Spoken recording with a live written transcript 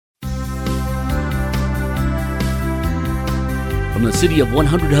from the city of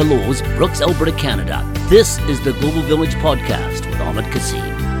 100 Hellos, Brooks, Alberta, Canada. This is the Global Village Podcast with Ahmed Kassim.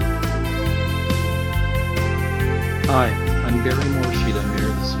 Hi, I'm Barry Morshida, Mayor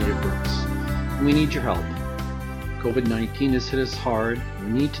of the City of Brooks, and we need your help. COVID-19 has hit us hard. We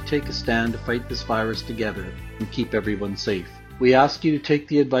need to take a stand to fight this virus together and keep everyone safe. We ask you to take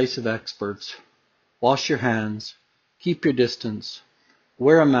the advice of experts, wash your hands, keep your distance,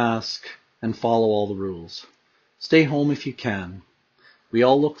 wear a mask, and follow all the rules. Stay home if you can. We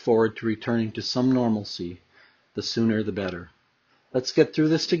all look forward to returning to some normalcy. The sooner the better. Let's get through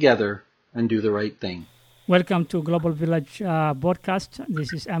this together and do the right thing. Welcome to Global Village podcast.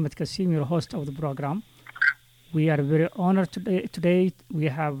 This is Ahmed Kassim, your host of the program. We are very honored today. We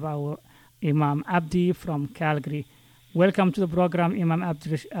have our Imam Abdi from Calgary. Welcome to the program, Imam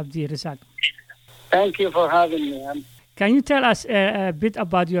Abdi Razak. Thank you for having me. Can you tell us a bit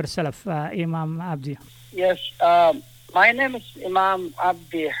about yourself, Imam Abdi? Yes, my name is Imam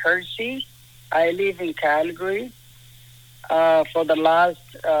Abdi Hersi. I live in Calgary for the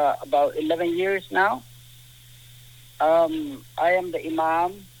last about 11 years now. I am the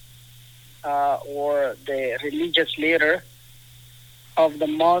Imam or the religious leader of the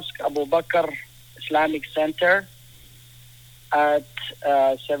Mosque Abu Bakr Islamic Center at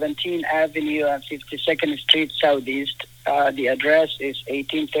 17th Avenue and 52nd Street Southeast. The address is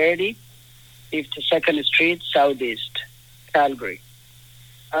 1830 52nd Street Southeast, Calgary.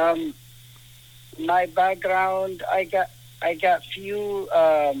 My background, I got few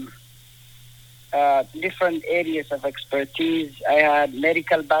different areas of expertise. I had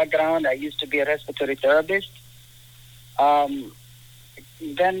medical background. I used to be a respiratory therapist. Then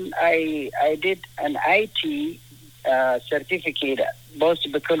I did an IT certificate,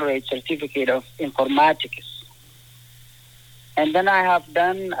 post-baccalaureate certificate of informatics. And then I have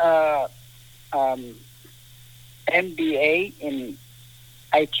done MBA in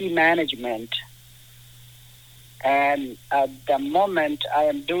IT management. And at the moment I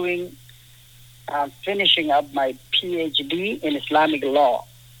am finishing up my PhD in Islamic law.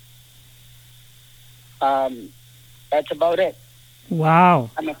 That's about it. Wow.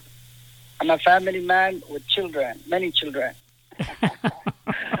 I'm a family man with children, many children.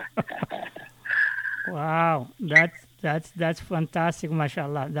 Wow, that's fantastic,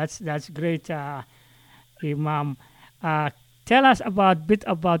 mashallah. That's great, Imam. Tell us a bit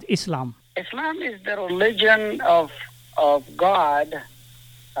about Islam. Islam is the religion of God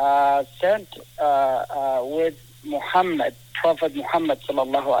sent with Muhammad, Prophet Muhammad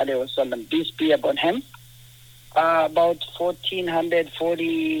sallallahu alaihi wasallam, peace be upon him. About 50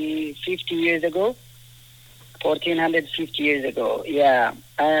 years ago. 1450 years ago, yeah.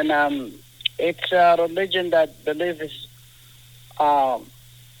 And it's a religion that believes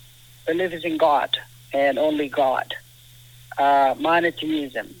in God and only God.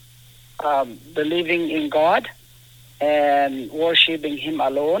 Monotheism, believing in God and worshiping Him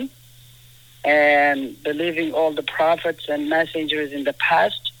alone, and believing all the prophets and messengers in the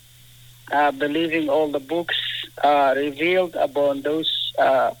past, believing all the books revealed upon those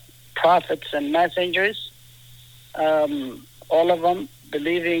prophets and messengers, all of them,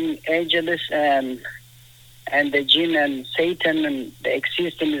 believing angels and the jinn and Satan and the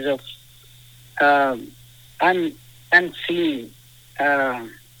existence of unseen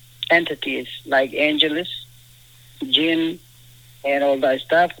entities like angels, jinn, and all that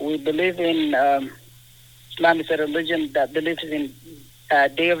stuff. We believe in Islam is a religion that believes in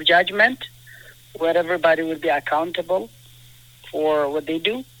Day of Judgment, where everybody will be accountable for what they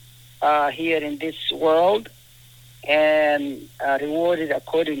do here in this world and rewarded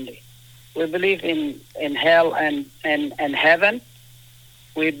accordingly. We believe in hell and heaven.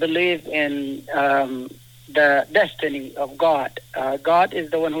 We believe in the destiny of God. God is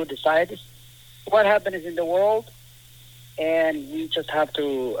the one who decides what happens in the world, and we just have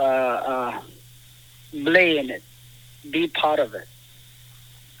to play in it, be part of it.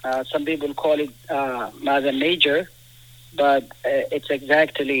 Some people call it Mother Nature, but it's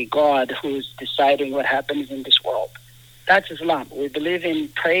exactly God who's deciding what happens in this world. That's Islam. We believe in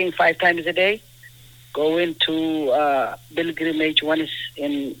praying 5 times a day, going to pilgrimage once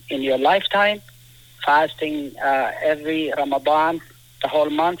in your lifetime, fasting every Ramadan, the whole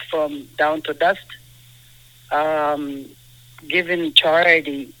month from dawn to dusk, giving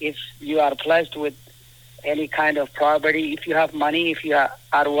charity if you are blessed with any kind of property, if you have money, if you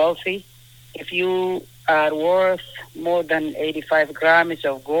are wealthy, if you are worth more than 85 grams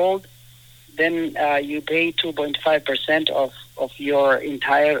of gold, then you pay 2.5% of your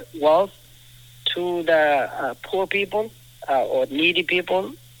entire wealth to the poor people or needy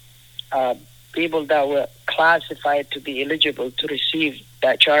people, people that were classified to be eligible to receive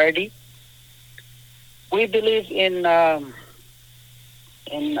that charity. We believe in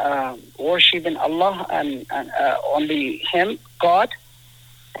worshiping Allah and only Him, God,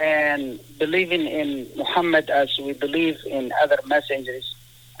 and believing in Muhammad as we believe in other messengers.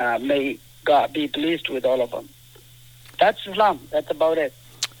 May God be pleased with all of them. That's Islam. That's about it.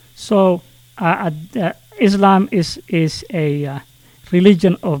 So, Islam is a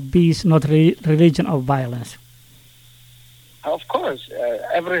religion of peace, not religion of violence. Of course,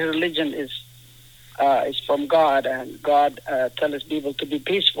 every religion is from God, and God tells people to be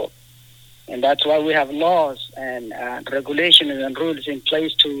peaceful, and that's why we have laws and regulations and rules in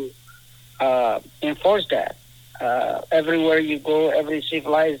place to enforce that. Everywhere you go, every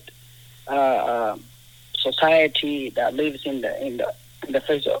civilized society that lives in the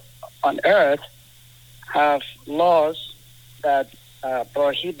face on earth have laws that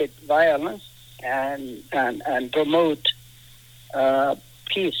prohibit violence and promote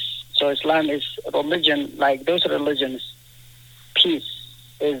peace. So Islam is a religion like those religions. Peace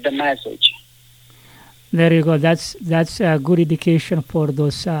is the message. There you go. That's a good education for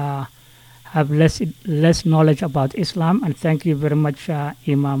those have less knowledge about Islam. And thank you very much,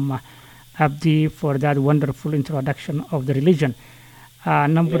 Imam Abdi, for that wonderful introduction of the religion.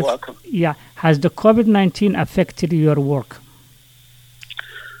 You're welcome. Yeah. Has the COVID-19 affected your work?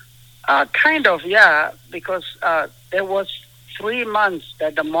 Kind of, yeah, because there was 3 months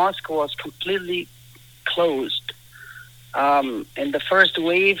that the mosque was completely closed. In the first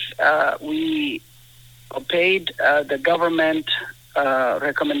wave, we obeyed the government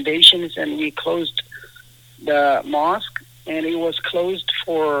recommendations, and we closed the mosque, and it was closed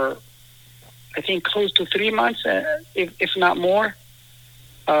for, I think, close to 3 months, if not more.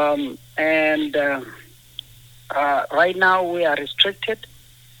 Right now we are restricted,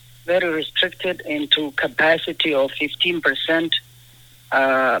 very restricted into capacity of 15%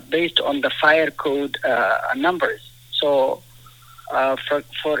 based on the fire code numbers. So,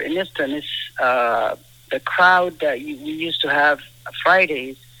 for instance, the crowd that we used to have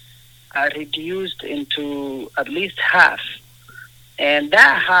Fridays are reduced into at least half. And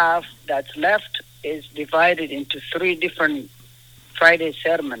that half that's left is divided into 3 different Friday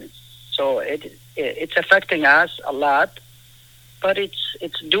ceremonies. So it's affecting us a lot, but it's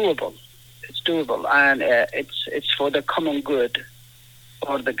doable. It's doable, and it's for the common good,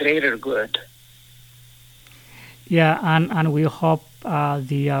 or the greater good. Yeah, and we hope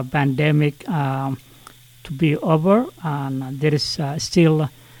the pandemic to be over, and there is still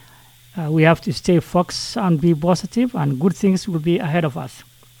we have to stay focused and be positive, and good things will be ahead of us.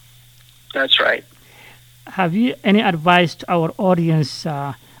 That's right. Have you any advice to our audience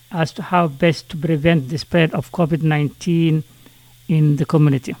as to how best to prevent the spread of COVID-19 in the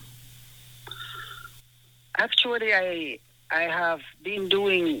community? Actually, I have been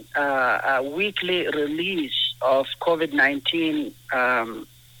doing a weekly release of COVID-19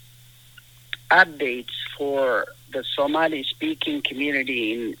 updates for the Somali-speaking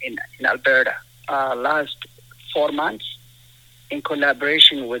community in Alberta last 4 months, in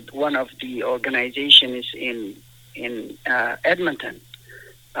collaboration with one of the organizations in Edmonton,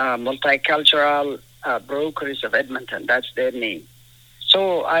 Multicultural Brokers of Edmonton. That's their name.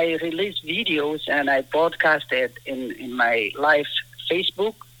 So I released videos and I broadcasted in my live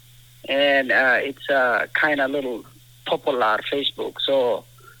Facebook, and it's a kind of little popular Facebook. So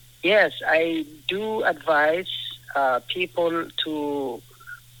yes, I do advise people to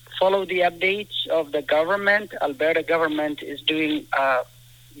follow the updates of the government. Alberta government is doing a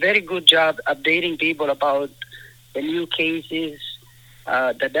very good job updating people about the new cases,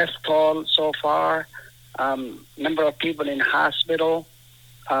 the death toll so far, number of people in hospital,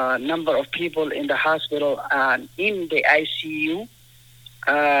 number of people in the hospital and in the ICU.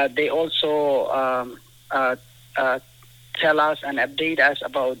 They also tell us and update us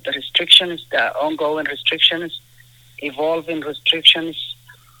about the restrictions, the ongoing restrictions, evolving restrictions.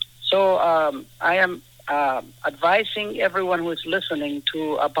 So I am advising everyone who is listening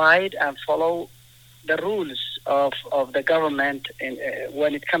to abide and follow the rules of the government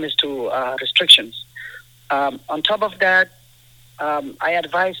when it comes to restrictions. On top of that, I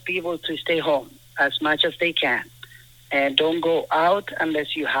advise people to stay home as much as they can and don't go out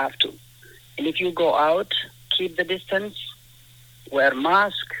unless you have to. And if you go out, keep the distance, wear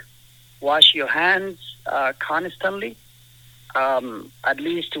mask, wash your hands constantly. At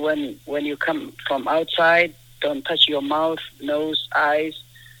least when you come from outside, don't touch your mouth, nose, eyes,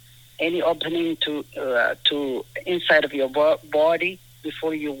 any opening to inside of your body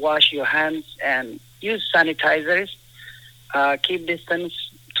before you wash your hands, and use sanitizers. Keep distance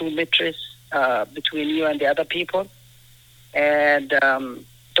 2 meters between you and the other people, and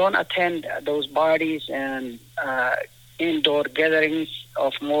don't attend those parties and indoor gatherings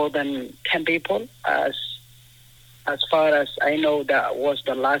of more than 10 people. As far as I know, that was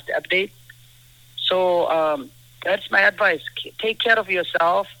the last update. So that's my advice. Take care of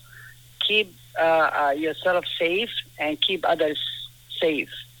yourself, keep yourself safe, and keep others safe.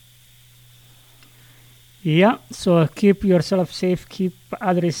 Yeah, so keep yourself safe, keep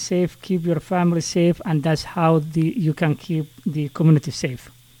others safe, keep your family safe, and that's how you can keep the community safe.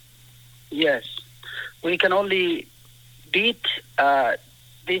 Yes, we can only beat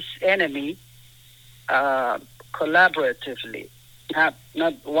this enemy collaboratively, not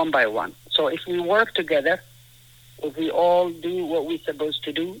one by one. So if we work together, if we all do what we're supposed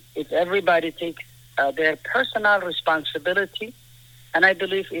to do, if everybody takes their personal responsibility, and I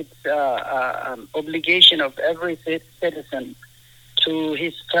believe it's obligation of every citizen to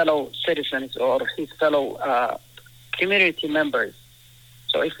his fellow citizens or his fellow community members.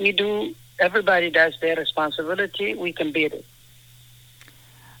 So if everybody does their responsibility, we can beat it.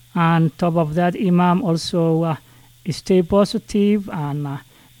 On top of that, Imam, also stay positive and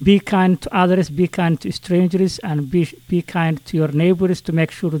be kind to others, be kind to strangers, and be kind to your neighbors to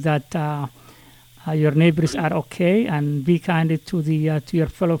make sure that your neighbors are okay, and be kind to your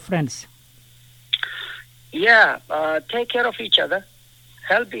fellow friends. Yeah, take care of each other,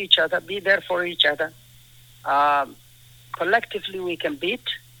 help each other, be there for each other. Collectively, we can beat.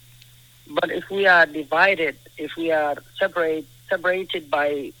 But if we are divided, if we are separated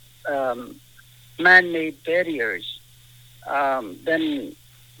by man-made barriers, then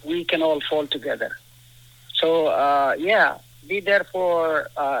we can all fall together. So, be there for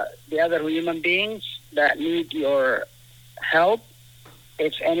the other human beings that need your help.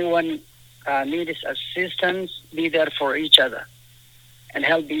 If anyone needs assistance, be there for each other and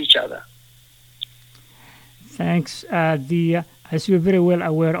help each other. Thanks. As you're very well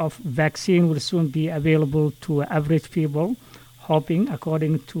aware of, vaccine will soon be available to average people, hoping,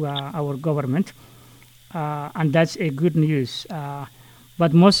 according to our government. And that's a good news.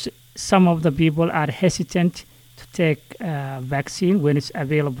 But some of the people are hesitant to take vaccine when it's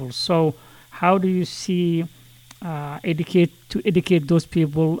available. So how do you see educate those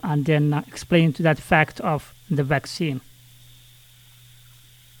people and then explain to that fact of the vaccine?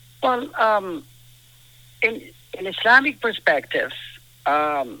 Well, in Islamic perspective,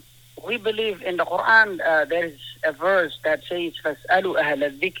 we believe in the Quran there is a verse that says, فَاسْأَلُوا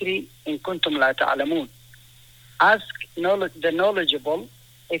أَهْلَ الذِّكْرِ إِن كُنْتُمْ لَا تَعْلَمُونَ. Ask the knowledgeable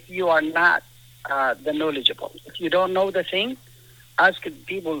if you are not the knowledgeable. If you don't know the thing, ask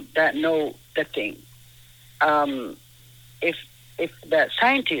people that know the thing. If the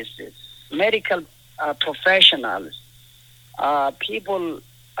scientists, medical professionals, people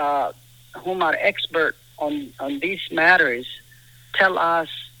whom are expert on these matters tell us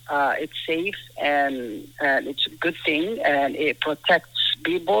it's safe and it's a good thing and it protects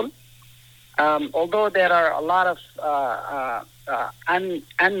people. Although there are a lot of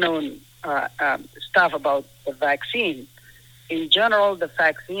unknown stuff about the vaccine, in general, the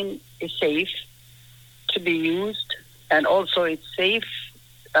vaccine is safe to be used, and also it's safe.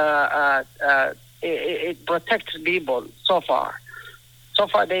 It protects people so far. So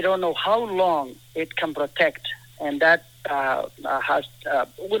far, they don't know how long it can protect, and that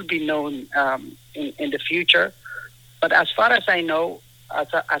will be known in the future. But as far as I know,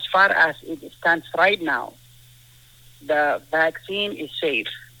 as far as it stands right now, the vaccine is safe.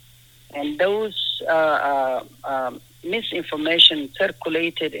 And those misinformation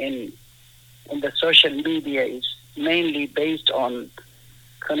circulated in the social media is mainly based on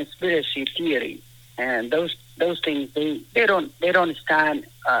conspiracy theory, and those things they don't stand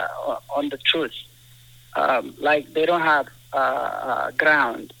on the truth. Like they don't have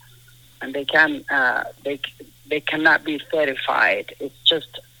ground, and they cannot be verified. It's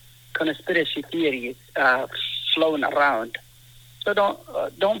just conspiracy theories flown around. So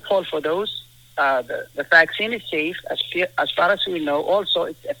don't fall for those. The vaccine is safe as far as we know. Also,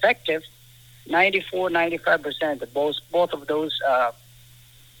 it's effective. 94-95%. Both of those,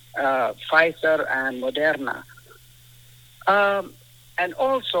 Pfizer and Moderna, and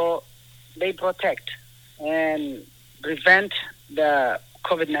also they protect and prevent the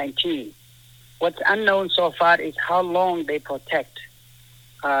COVID-19. What's unknown so far is how long they protect.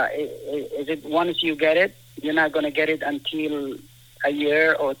 Is it once you get it, you're not going to get it until a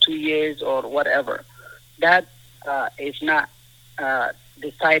year or 2 years or whatever? That is not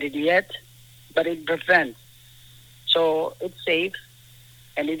decided yet, but it prevents. So it's safe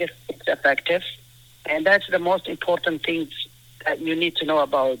and it's effective. And that's the most important things that you need to know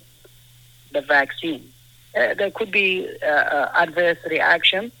about the vaccine. There could be adverse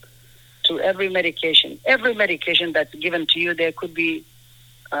reaction to every medication. Every medication that's given to you, there could be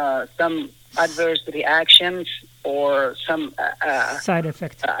some adverse reactions or some side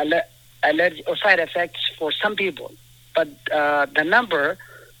effects. Allergy or side effects for some people. But the number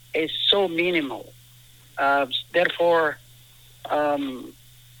is so minimal. Therefore,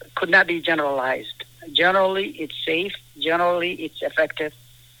 could not be generalized. Generally, it's safe. Generally, it's effective.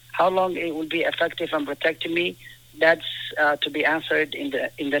 How long it will be effective and protecting me, that's to be answered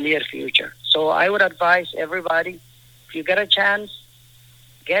in the near future. So I would advise everybody, if you get a chance,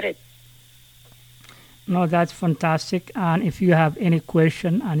 get it. No, that's fantastic. And if you have any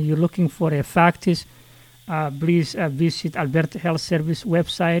question and you're looking for a practice, please visit Alberta Health Service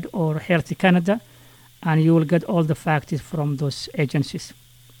website or Healthy Canada, and you will get all the facts from those agencies.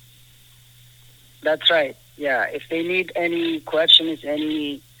 That's right. Yeah. If they need any questions,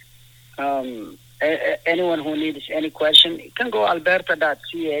 anyone who needs any question, you can go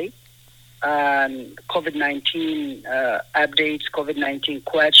alberta.ca and COVID-19 updates, COVID-19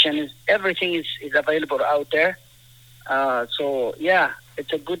 questions. Everything is available out there. So yeah,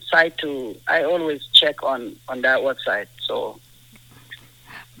 it's a good site I always check on that website. So.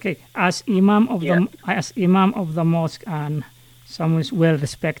 Okay, as Imam of the mosque and someone is well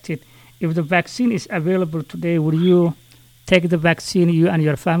respected, if the vaccine is available today, will you take the vaccine, you and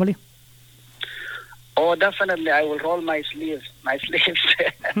your family? Oh, definitely. I will roll my sleeves.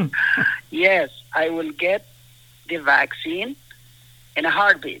 Yes, I will get the vaccine in a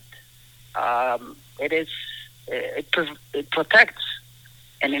heartbeat. It protects.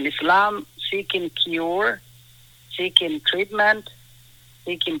 And in Islam, seeking cure, seeking treatment,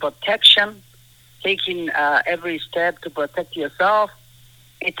 seeking protection, taking every step to protect yourself,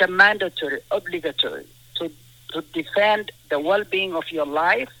 it's a mandatory, obligatory to defend the well-being of your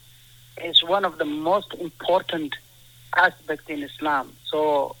life is one of the most important aspects in Islam.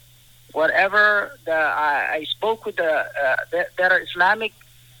 So whatever I spoke with there are Islamic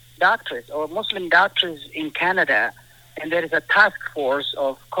doctors or Muslim doctors in Canada, and there is a task force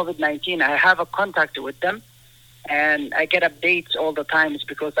of COVID-19. I have a contact with them, and I get updates all the time. It's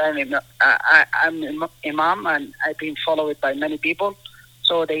because I'm Imam, and I've been followed by many people.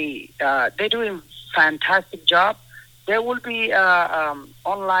 So they're doing fantastic job. There will be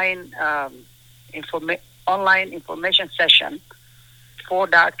online information session. 4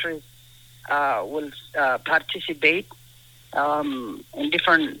 doctors will participate in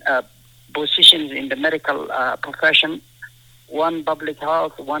different positions in the medical profession. 1 public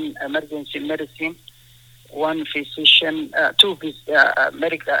health, 1 emergency medicine, 1 physician, 2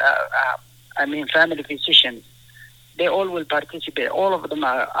 family physicians. They all will participate. All of them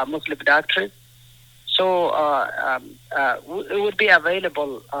are Muslim doctors. So it would be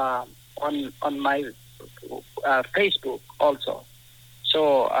available on my Facebook also.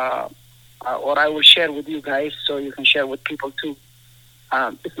 So or I will share with you guys so you can share with people too.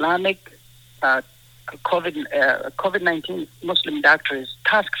 Islamic COVID-19 Muslim Doctors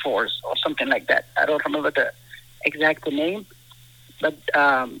Task Force or something like that. I don't remember the exact name, but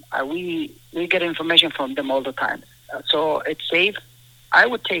we get information from them all the time. So it's safe. I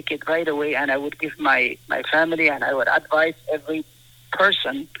would take it right away, and I would give my family, and I would advise every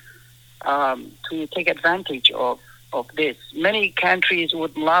person to take advantage of this. Many countries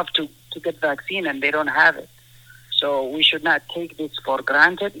would love to get vaccine, and they don't have it. So we should not take this for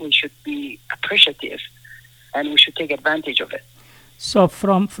granted. We should be appreciative, and we should take advantage of it. So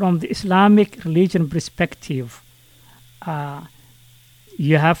from the Islamic religion perspective,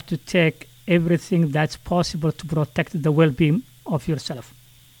 you have to take everything that's possible to protect the well-being of yourself.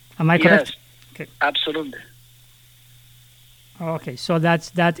 Am I correct? Yes, okay. Absolutely. Okay, so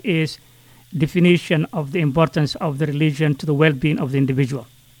that is definition of the importance of the religion to the well-being of the individual.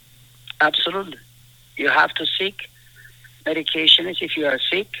 Absolutely. You have to seek medications if you are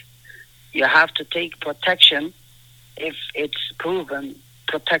sick. You have to take protection if it's proven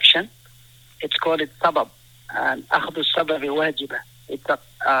protection. It's called sabab. And أخذ السبب واجبة. It's a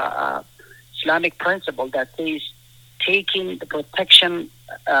Islamic principle that says taking the protection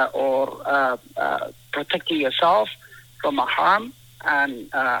or protecting yourself from a harm and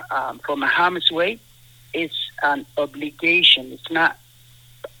from a harm's way is an obligation. It's not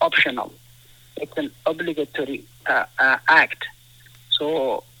optional. It's an obligatory act.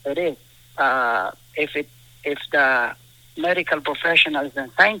 So it is. If the medical professionals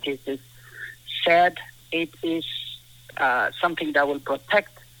and scientists said it is something that will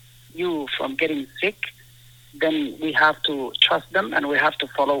protect you from getting sick, then we have to trust them and we have to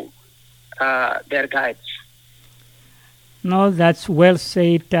follow their guides. No, that's well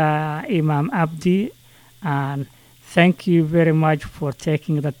said, Imam Abdi, and thank you very much for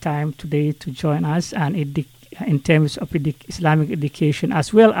taking the time today to join us and in terms of Islamic education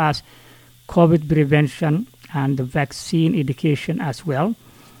as well as COVID prevention and the vaccine education as well.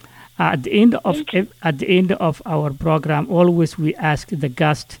 At the end of our program, always we ask the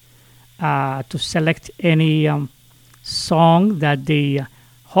guest to select any song that they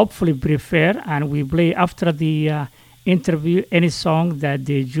hopefully prefer, and we play after the interview any song that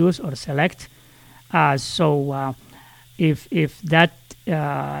they choose or select. So if the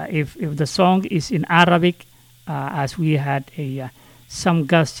song is in Arabic, as we had some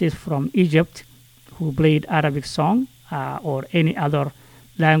guests from Egypt who played Arabic song, or any other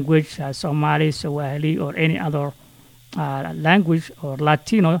language, Somali, Swahili, or any other language or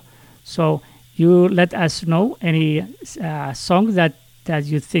Latino. So you let us know any song that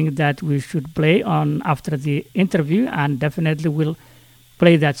you think that we should play on after the interview, and definitely we'll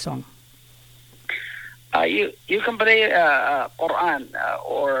play that song. You can play Quran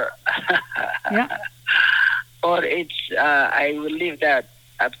or yeah, or it's I will leave that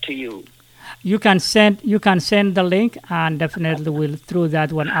up to you. You can send the link, and definitely we'll through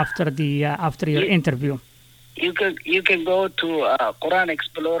that one after your interview. You can go to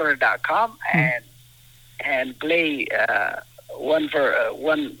QuranExplorer.com and play one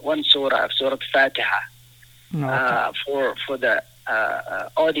surah, Surah Fatiha, for the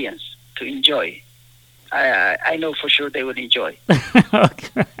audience to enjoy. I know for sure they will enjoy.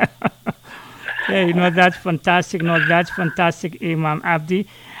 Okay. Okay, that's fantastic. That's fantastic, Imam Abdi.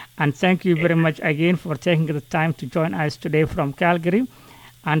 And thank you very much again for taking the time to join us today from Calgary.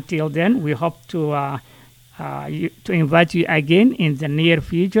 Until then, we hope to invite you again in the near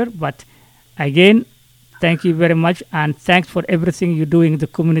future. But again, thank you very much, and thanks for everything you do in the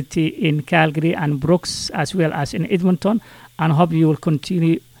community in Calgary and Brooks as well as in Edmonton. And hope you will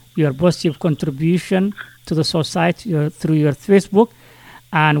continue your positive contribution to the society through your Facebook.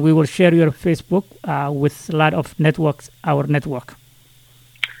 And we will share your Facebook with a lot of our network.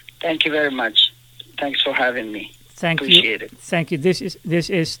 Thank you very much. Thanks for having me. Appreciate it. Thank you. This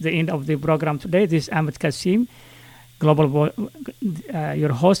is the end of the program today. This is Ahmed Kasim,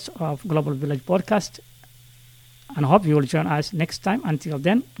 your host of Global Village Podcast. And hope you will join us next time. Until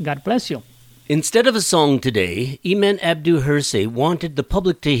then, God bless you. Instead of a song today, Imam Abdu Hirsi wanted the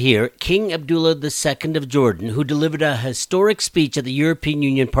public to hear King Abdullah II of Jordan, who delivered a historic speech at the European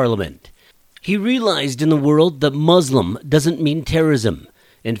Union Parliament. He realized in the world that Muslim doesn't mean terrorism.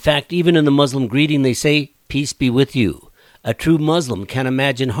 In fact, even in the Muslim greeting, they say, "Peace be with you." A true Muslim can't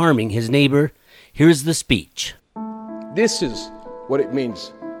imagine harming his neighbor. Here's the speech. This is what it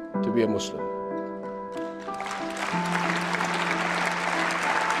means to be a Muslim.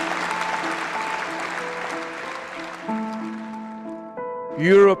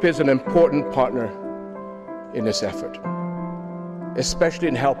 Europe is an important partner in this effort, especially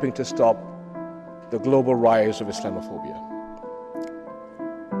in helping to stop the global rise of Islamophobia.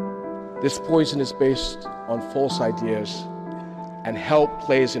 This poison is based on false ideas, and help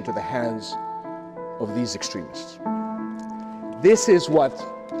plays into the hands of these extremists. This is what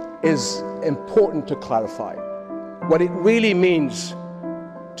is important to clarify, what it really means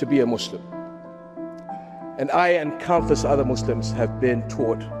to be a Muslim. And I and countless other Muslims have been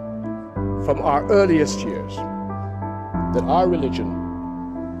taught from our earliest years that our religion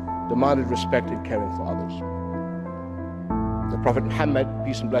demanded respect and caring for others. The Prophet Muhammad,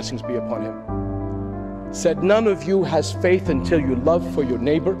 peace and blessings be upon him, said, "None of you has faith until you love for your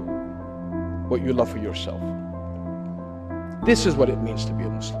neighbor what you love for yourself." This is what it means to be a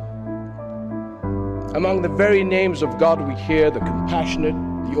Muslim. Among the very names of God we hear the compassionate,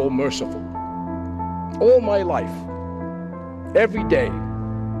 the all-merciful. All my life, every day,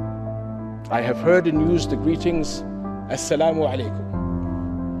 I have heard and used the greetings, Assalamu alaikum.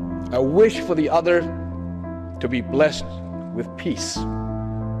 A wish for the other to be blessed with peace.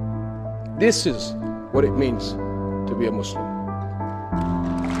 This is what it means to be a Muslim.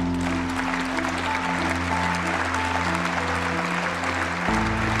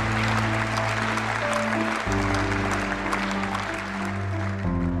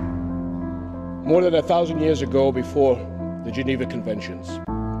 More than 1,000 years ago, before the Geneva Conventions,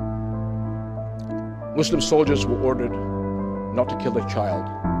 Muslim soldiers were ordered not to kill a child,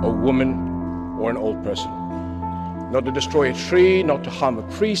 a woman, or an old person, not to destroy a tree, not to harm a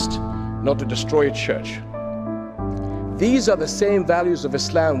priest, not to destroy a church. These are the same values of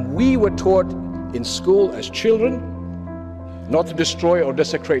Islam we were taught in school as children: not to destroy or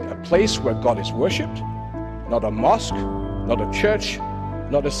desecrate a place where God is worshipped, not a mosque, not a church,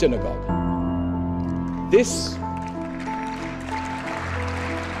 not a synagogue. This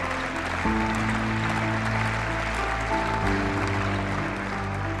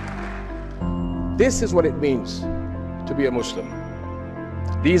This is what it means to be a Muslim.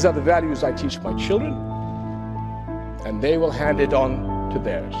 These are the values I teach my children, and they will hand it on to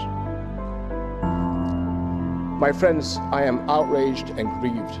theirs. My friends, I am outraged and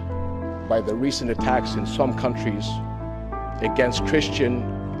grieved by the recent attacks in some countries against Christian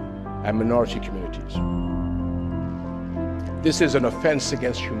and minority communities. This is an offense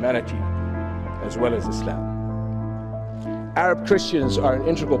against humanity as well as Islam. Arab Christians are an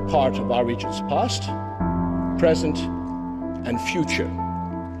integral part of our region's past, present, and future.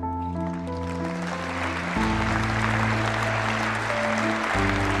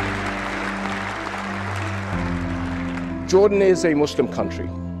 Jordan is a Muslim country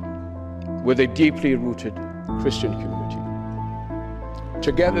with a deeply rooted Christian community.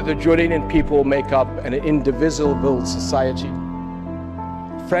 Together, the Jordanian people make up an indivisible society,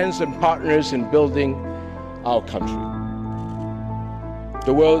 friends and partners in building our country.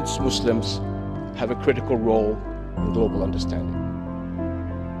 The world's Muslims have a critical role in global understanding.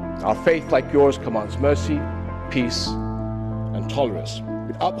 Our faith, like yours, commands mercy, peace, and tolerance.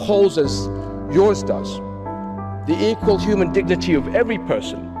 It upholds, as yours does, the equal human dignity of every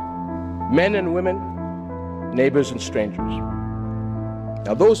person, men and women, neighbors and strangers.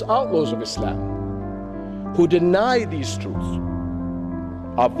 Now, those outlaws of Islam who deny these truths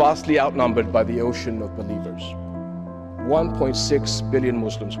are vastly outnumbered by the ocean of believers, 1.6 billion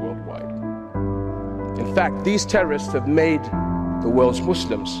Muslims worldwide. In fact, these terrorists have made the world's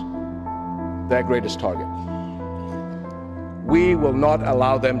Muslims their greatest target. We will not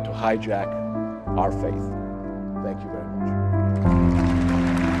allow them to hijack our faith. Thank you very much.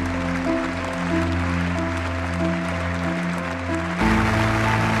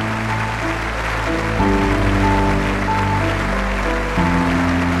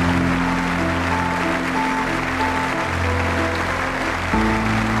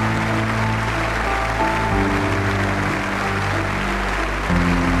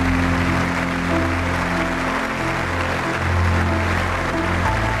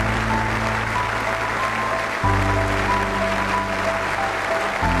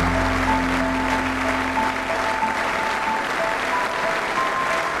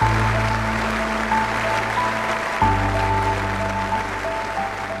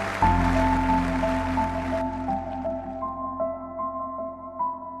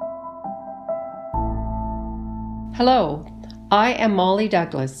 Hello, I am Molly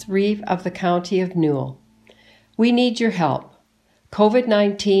Douglas, Reeve of the County of Newell. We need your help.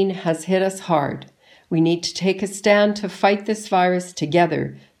 COVID-19 has hit us hard. We need to take a stand to fight this virus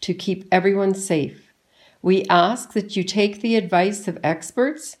together to keep everyone safe. We ask that you take the advice of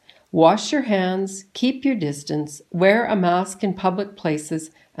experts, wash your hands, keep your distance, wear a mask in public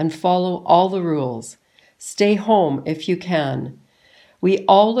places, and follow all the rules. Stay home if you can. We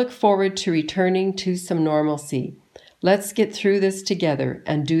all look forward to returning to some normalcy. Let's get through this together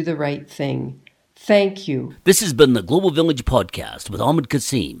and do the right thing. Thank you. This has been the Global Village Podcast with Ahmed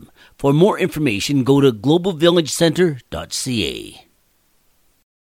Kasim. For more information, go to globalvillagecenter.ca.